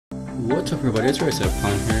What's up everybody, it's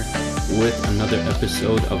Upon here with another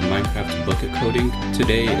episode of Minecraft Bukkit coding.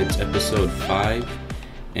 Today it's episode 5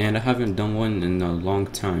 and I haven't done one in a long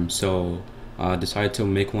time, so I decided to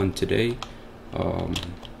make one today.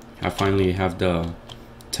 I finally have the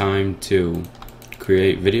time to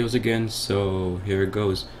create videos again, so here it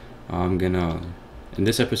goes. In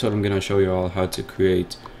this episode I'm gonna show you all how to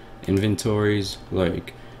create inventories.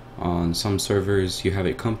 Like on some servers you have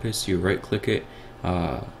a compass, you right click it,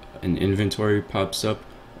 an inventory pops up,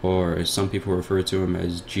 or some people refer to them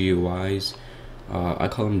as GUIs. I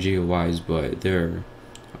call them GUIs, but they're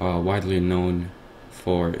widely known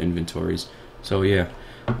for inventories. So yeah,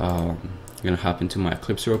 I'm gonna hop into my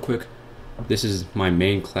Eclipse real quick. This is my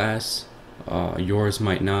main class. Yours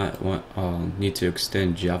might not need to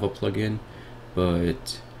extend Java plugin,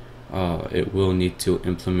 but it will need to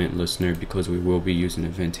implement listener because we will be using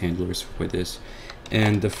event handlers for this.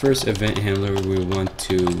 And the first event handler we want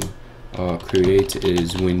to create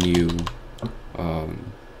is when you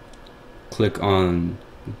click on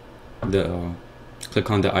the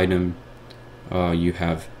item you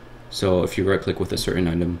have. So if you right click with a certain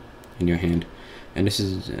item in your hand, and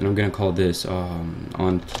I'm gonna call this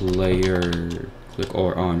on player click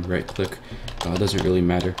or on right click, doesn't really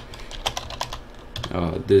matter.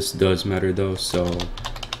 This does matter though, so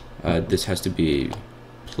this has to be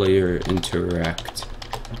player interact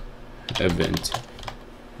event,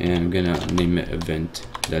 and I'm gonna name it event.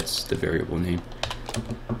 That's the variable name.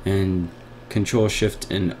 And Control Shift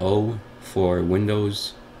and O for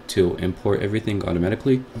Windows to import everything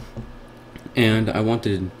automatically. And I want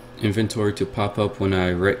the inventory to pop up when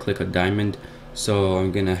I right click a diamond, so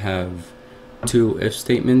I'm gonna have two if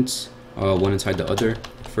statements, one inside the other.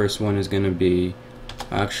 First one is gonna be,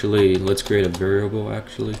 actually let's create a variable.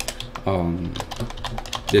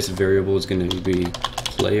 This variable is going to be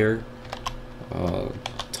player,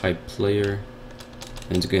 type player,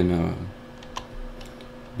 and it's going to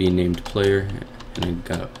be named player, and I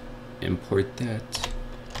gotta import that,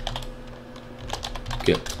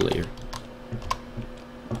 get player.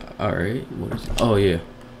 Alright, what is it? Oh yeah,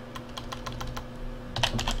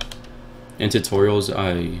 in tutorials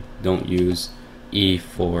I don't use E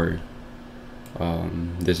for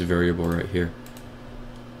this variable right here.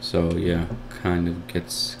 So yeah, kind of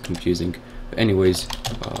gets confusing. But anyways,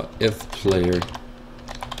 if player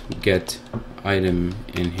get item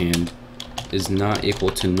in hand is not equal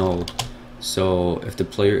to null, so if the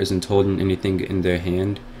player isn't holding anything in their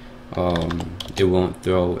hand, it won't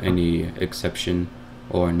throw any exception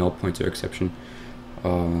or null pointer exception.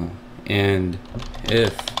 And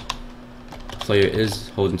if player is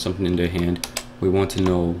holding something in their hand, we want to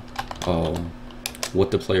know what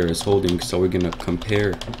the player is holding, so we're gonna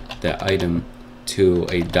compare that item to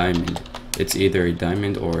a diamond. It's either a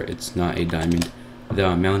diamond or it's not a diamond. The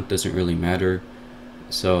amount doesn't really matter,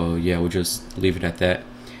 so yeah, we'll just leave it at that.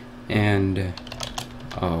 And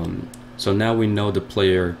so now we know the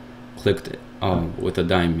player clicked with a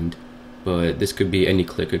diamond, but this could be any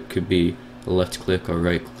click. It could be a left click or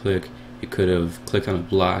right click. You could have clicked on a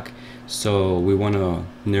block, so we want to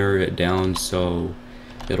narrow it down so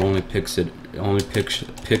it only picks up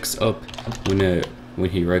when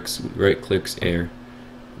he right clicks air,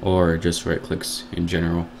 or just right clicks in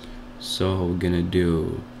general. So we're gonna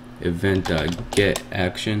do event.get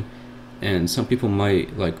action, and some people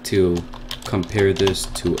might like to compare this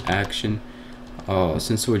to action.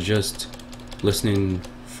 Since we're just listening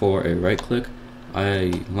for a right click,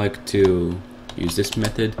 I like to use this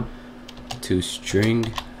method to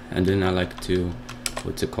string, and then I like to,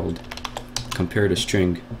 what's it called, compare the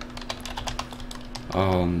string.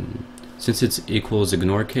 Since it's equals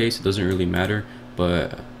ignore case, it doesn't really matter,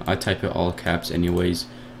 but I type it all caps anyways,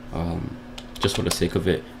 just for the sake of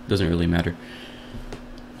it. Doesn't really matter.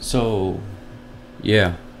 So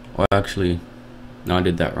yeah, well actually no, I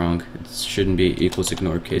did that wrong. It shouldn't be equals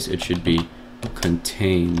ignore case, it should be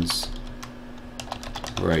contains.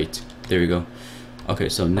 Right, there we go. Okay,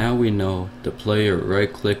 so now we know the player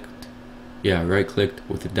right clicked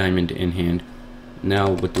with a diamond in hand.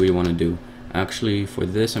 Now what do we want to do? Actually, for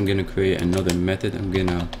this I'm gonna create another method. I'm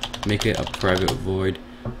gonna make it a private void.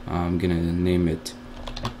 I'm gonna name it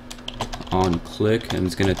on click, and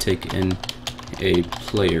it's gonna take in a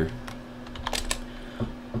player.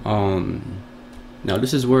 Now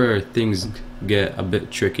this is where things get a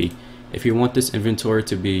bit tricky. If you want this inventory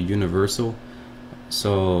to be universal,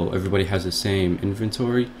 so everybody has the same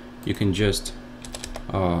inventory, you can just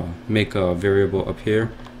make a variable up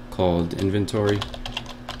here called inventory,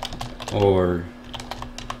 or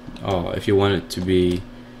if you want it to be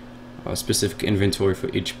a specific inventory for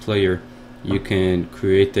each player, you can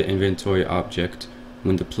create the inventory object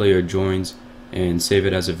when the player joins, and save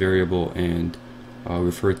it as a variable and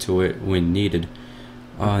refer to it when needed.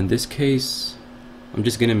 In this case, I'm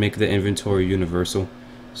just gonna make the inventory universal.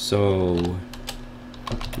 So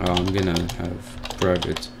I'm gonna have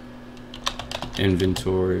private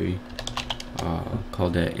inventory, call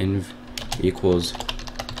that inv equals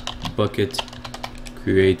bucket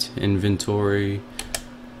create inventory.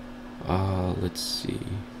 Let's see,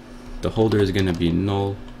 the holder is gonna be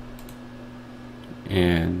null,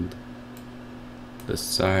 and the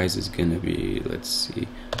size is gonna be, let's see,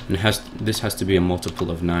 and this has to be a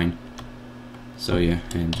multiple of 9. So yeah,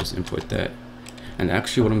 and just import that. And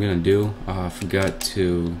actually what I'm gonna do, I forgot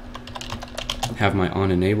to have my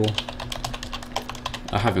on enable.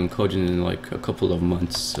 I haven't coded in like a couple of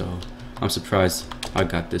months, so I'm surprised I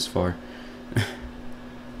got this far.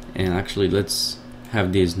 And actually let's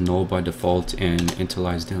have these null by default and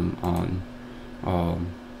initialize them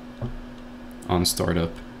on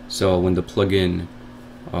startup. So when the plugin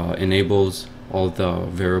enables, all the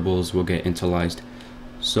variables will get initialized.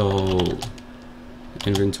 So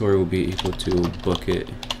inventory will be equal to bucket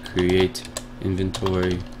create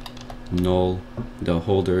inventory null. The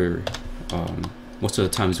holder most of the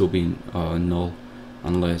times will be null,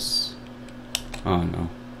 unless, I don't know,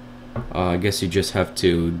 I guess you just have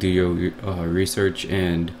to do your research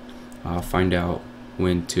and find out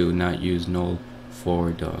when to not use null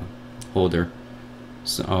for the holder.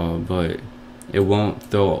 So, but it won't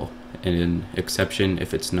throw an exception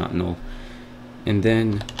if it's not null. And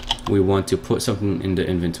then we want to put something in the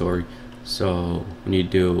inventory. So when you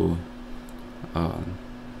do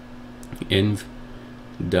inv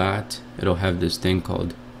dot, it'll have this thing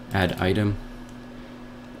called add item.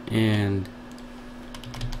 And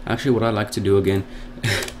actually what I like to do again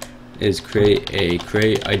is create a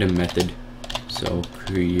create item method. So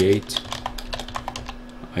create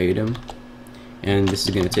item, and this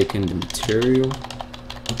is going to take in the material,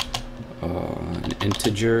 an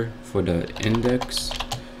integer for the index,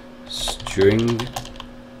 string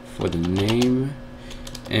for the name,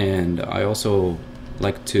 and I also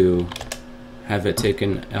like to have it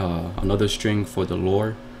taken another string for the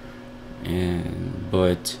lore,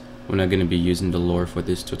 but we're not going to be using the lore for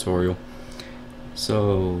this tutorial.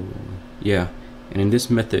 So yeah, and in this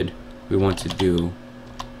method we want to do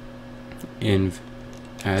inv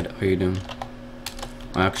add item.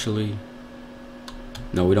 Actually,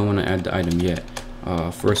 no, we don't want to add the item yet.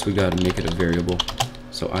 First we got to make it a variable.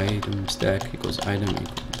 So item stack equals item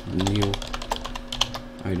equals new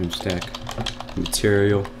item stack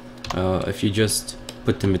material. If you just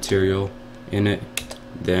put the material in it,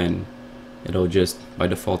 then it'll just by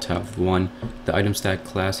default have 1. The item stack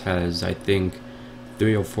class has, I think,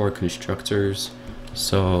 3 or 4 constructors.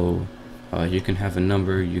 So you can have a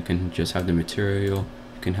number, you can just have the material,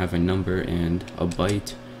 you can have a number and a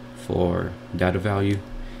byte for data value.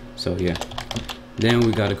 So yeah, then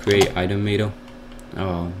we got to create item meta,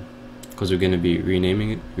 because we're going to be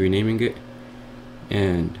renaming it,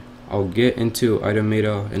 and I'll get into item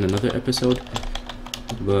meta in another episode,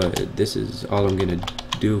 but this is all I'm going to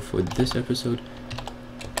do for this episode.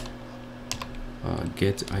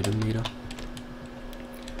 Get item meta.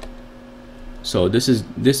 So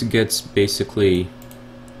this gets basically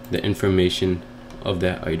the information of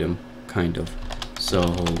that item, kind of. So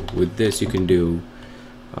with this you can do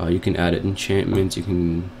you can add enchantments, you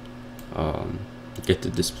can get the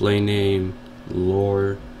display name,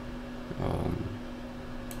 lore,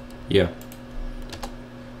 yeah.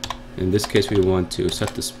 In this case we want to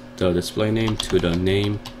set the display name to the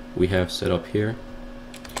name we have set up here,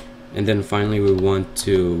 and then finally we want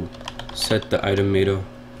to set the item meta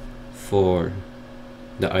for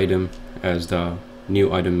the item as the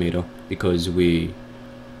new item meta, because we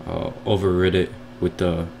overrid it with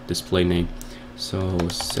the display name. So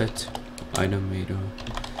set item meta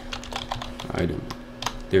item,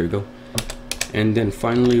 there we go. And then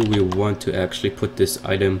finally we want to actually put this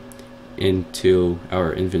item into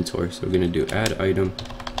our inventory. So we're going to do add item,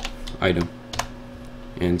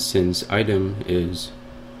 and since item is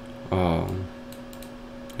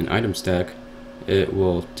an item stack, it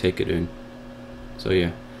will take it in. So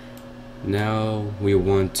yeah, now we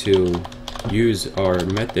want to use our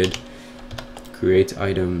method create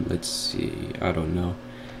item. Let's see, I don't know,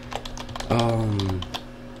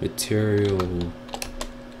 material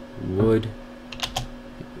wood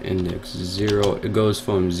index 0. It goes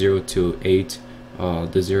from 0 to 8.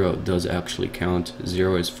 The 0 does actually count.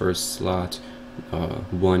 0 is first slot,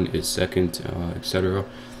 1 is second, etc.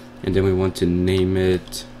 And then we want to name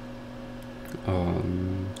it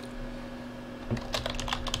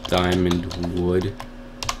diamond wood,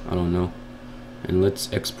 I don't know, And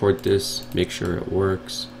let's export this, make sure it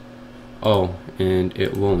works. Oh, and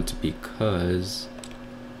it won't because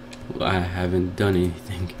I haven't done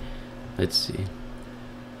anything. Let's see.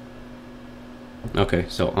 Okay,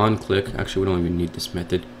 so on click, actually we don't even need this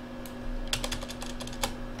method.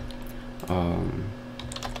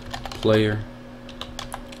 Player,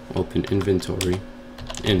 open inventory,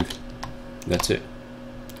 inv, that's it.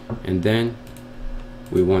 And then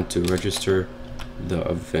we want to register the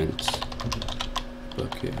event.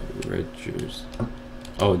 Bukkit registers.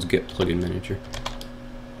 Oh, it's get plugin manager.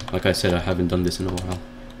 Like I said, I haven't done this in a while.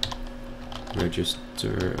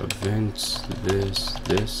 Register events,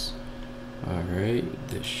 this. Alright,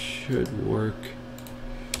 this should work.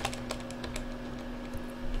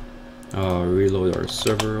 Reload our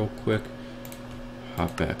server real quick.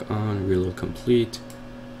 Hop back on, reload complete.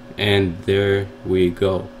 And there we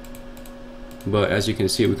go. But as you can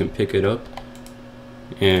see, we can pick it up.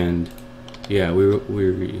 And yeah, we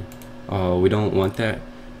don't want that.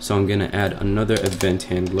 So I'm gonna add another event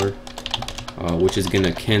handler, which is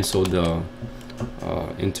gonna cancel the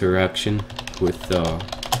interaction with the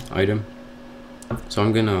item. So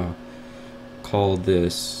I'm gonna call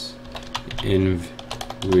this inv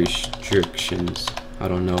restrictions. I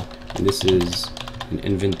don't know. And this is an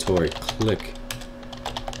inventory click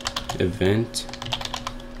event.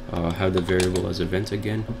 Have the variable as event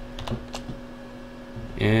again.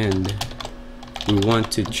 And we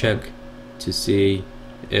want to check to see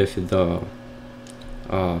if the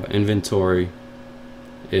inventory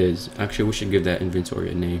is, actually we should give that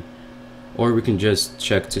inventory a name, or we can just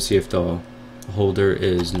check to see if the holder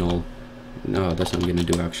is null. No, that's what I'm gonna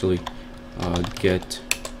do actually. Get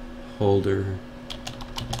holder.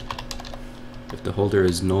 If the holder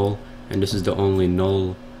is null, and this is the only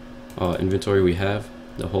null inventory we have,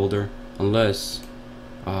 the holder, unless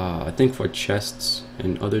I think for chests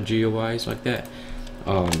and other GUIs like that,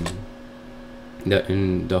 that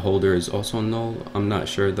in the holder is also null. I'm not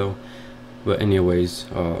sure though, but anyways,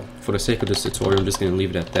 for the sake of this tutorial, I'm just gonna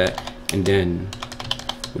leave it at that, and then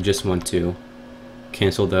we just want to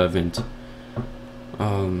cancel the event.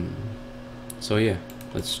 So yeah,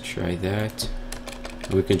 let's try that.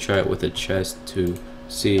 We can try it with a chest to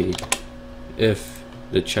see if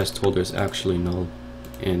the chest holder is actually null,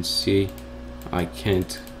 and see I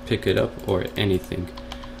can't pick it up or anything.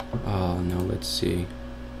 Now let's see.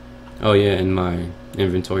 Oh yeah, and my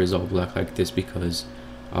inventory is all black like this because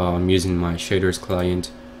I'm using my shaders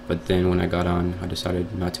client, but then when I got on, I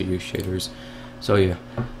decided not to use shaders. So yeah,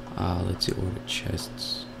 let's see, order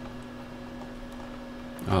chests.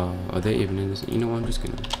 Are they even in this? You know what, I'm just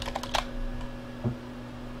gonna...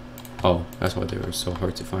 Oh, that's why they were so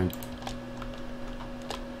hard to find.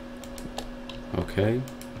 Okay,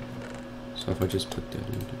 so if I just put that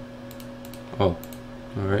in. Oh,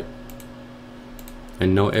 alright.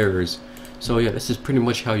 And no errors. So yeah, this is pretty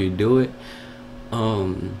much how you do it.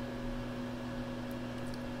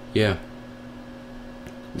 Yeah,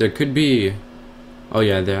 there could be, oh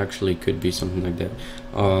yeah, there actually could be something like that.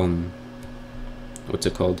 What's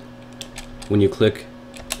it called, when you click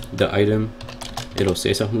the item, it'll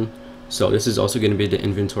say something. So this is also going to be the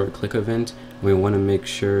inventory click event. We want to make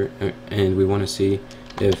sure, and we want to see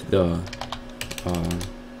if the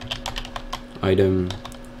item,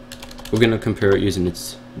 we're going to compare it using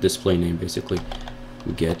its display name, basically.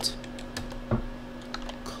 Get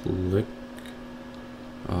click,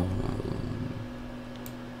 I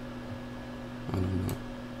don't know,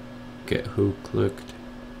 get who clicked.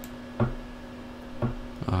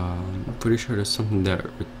 I'm pretty sure there's something that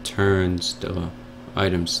returns the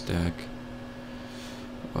item stack.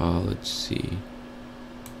 Let's see,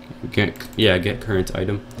 get current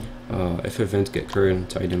item. If event get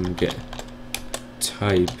current item, get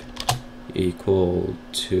type equal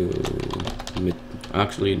to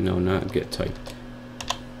actually no, not get type.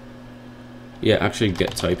 Yeah, actually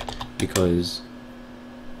get type, because,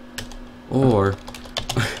 or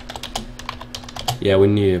yeah, we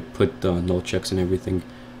need to put the null checks and everything,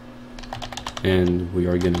 and we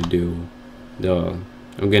are gonna do the,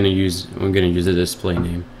 I'm gonna use the display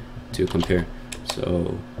name to compare.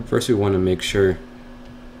 So first we want to make sure,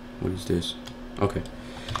 what is this? Okay,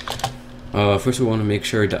 first we want to make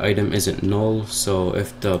sure the item isn't null. So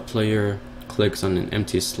if the player clicks on an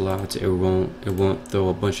empty slot, it won't throw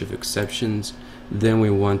a bunch of exceptions. Then we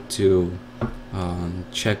want to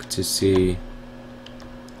check to see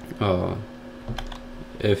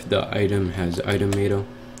if the item has item meta.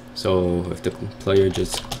 So if the player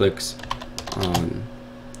just clicks on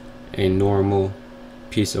a normal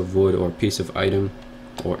piece of wood or piece of item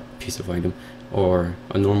or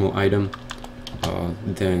a normal item,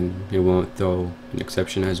 then it won't throw an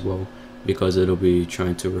exception as well. because it'll be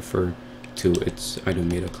trying to refer to its item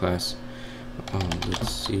meta class.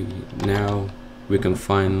 Let's see, now we can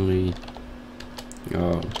finally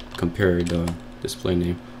compare the display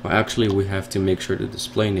name. Well, actually we have to make sure the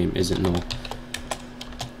display name isn't null.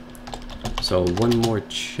 So one more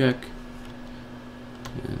check,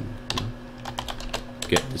 and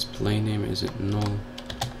get display name isn't null,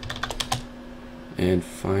 and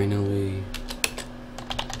finally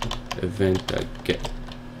event that get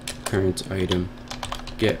current item,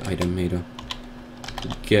 get item meta,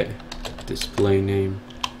 get display name,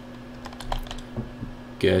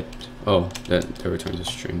 get, oh, that returns a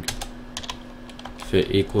string. If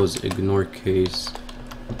it equals ignore case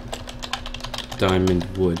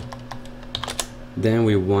diamond wood. Then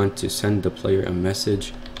we want to send the player a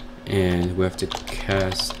message, and we have to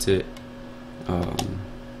cast it.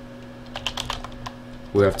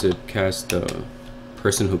 We have to cast the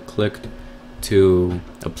person who clicked to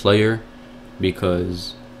a player,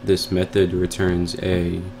 because this method returns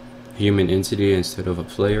a human entity instead of a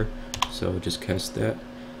player. So just cast that,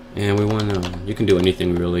 and we want to, you can do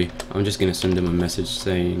anything really. I'm just gonna send them a message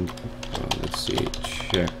saying, let's see,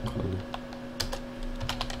 check color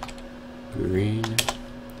green.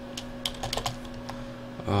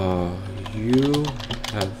 You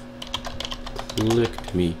have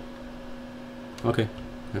clicked me. Okay,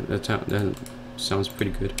 that sounds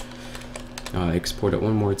pretty good. Export it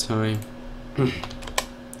one more time.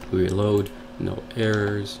 Reload, no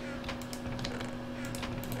errors.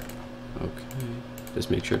 Okay, just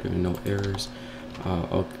make sure there are no errors.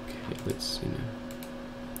 Okay, let's see now.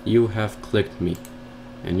 You have clicked me,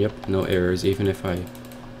 and yep, no errors. Even if I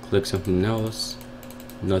click something else,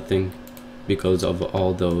 nothing, because of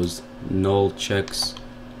all those null checks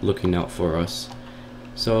looking out for us.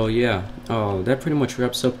 So yeah, that pretty much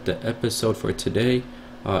wraps up the episode for today.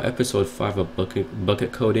 Episode 5 of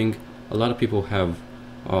Bukkit coding. A lot of people have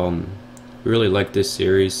really liked this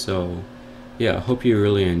series, so yeah, I hope you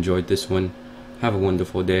really enjoyed this one. Have a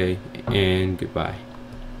wonderful day, and goodbye.